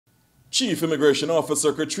Chief Immigration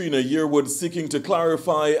Officer Katrina Yearwood seeking to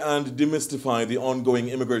clarify and demystify the ongoing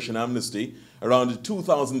immigration amnesty. Around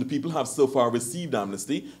 2,000 people have so far received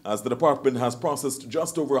amnesty, as the department has processed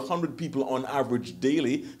just over 100 people on average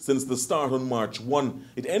daily since the start on March 1.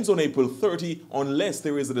 It ends on April 30 unless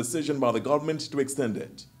there is a decision by the government to extend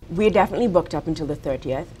it. We're definitely booked up until the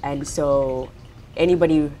 30th, and so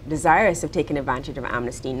anybody desirous of taking advantage of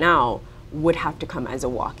amnesty now would have to come as a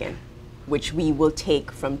walk-in, which we will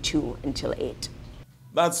take from 2 until 8.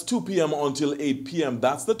 That's 2 p.m. until 8 p.m.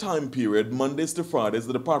 That's the time period, Mondays to Fridays,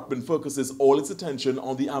 the department focuses all its attention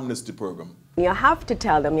on the amnesty program. You have to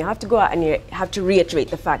tell them, you have to go out and you have to reiterate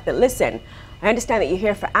the fact that, listen, I understand that you're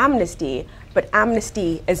here for amnesty, but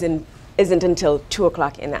amnesty isn't until 2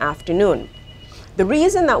 o'clock in the afternoon. The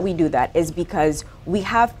reason that we do that is because we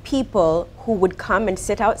have people who would come and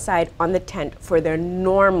sit outside on the tent for their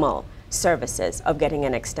normal services of getting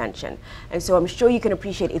an extension. And so I'm sure you can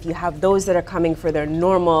appreciate if you have those that are coming for their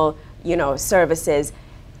normal, services,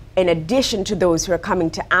 in addition to those who are coming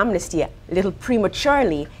to amnesty a little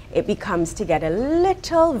prematurely, it becomes to get a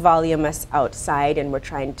little voluminous outside, and we're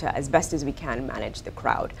trying to, as best as we can, manage the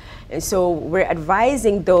crowd. And so we're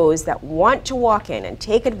advising those that want to walk in and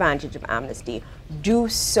take advantage of amnesty, do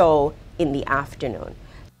so in the afternoon.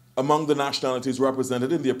 Among the nationalities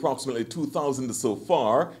represented in the approximately 2,000 so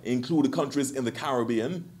far include countries in the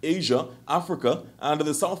Caribbean, Asia, Africa, and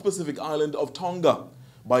the South Pacific island of Tonga.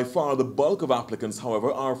 By far the bulk of applicants,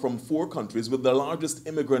 however, are from 4 countries with the largest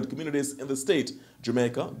immigrant communities in the state: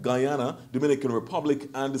 Jamaica, Guyana, Dominican Republic,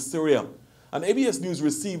 and Syria. And ABS News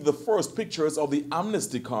received the first pictures of the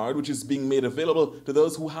amnesty card, which is being made available to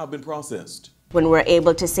those who have been processed. When we're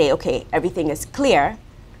able to say, okay, everything is clear,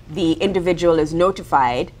 the individual is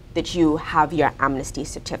notified that you have your amnesty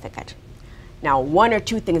certificate. Now, 1 or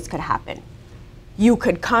 2 things could happen. You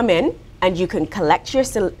could come in and you can collect your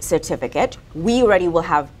certificate. We already will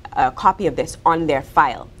have a copy of this on their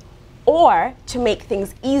file. Or, to make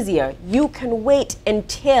things easier, you can wait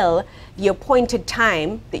until the appointed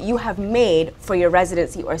time that you have made for your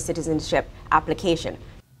residency or citizenship application.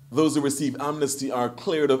 Those who receive amnesty are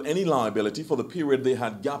cleared of any liability for the period they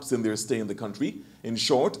had gaps in their stay in the country. In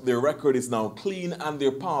short, their record is now clean and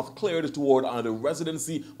their path cleared toward either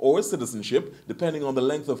residency or citizenship, depending on the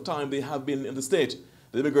length of time they have been in the state.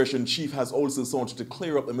 The immigration chief has also sought to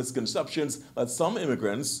clear up the misconceptions that some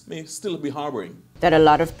immigrants may still be harboring. That a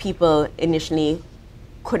lot of people initially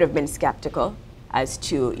could have been skeptical as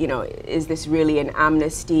to, is this really an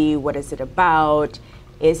amnesty? What is it about?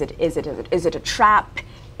 Is it a trap?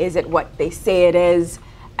 Is it what they say it is?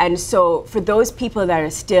 And so for those people that are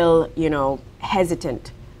still,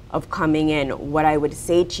 hesitant of coming in, what I would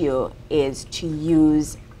say to you is to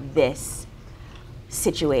use this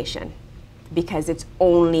situation, because it's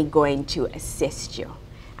only going to assist you.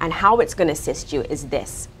 And how it's going to assist you is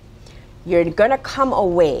this. You're going to come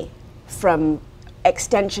away from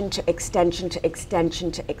extension to extension to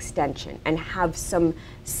extension to extension and have some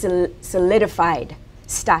solidified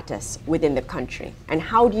status within the country. And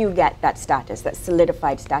how do you get that status, that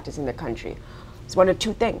solidified status in the country? It's one of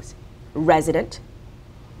 2 things: resident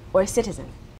or citizen.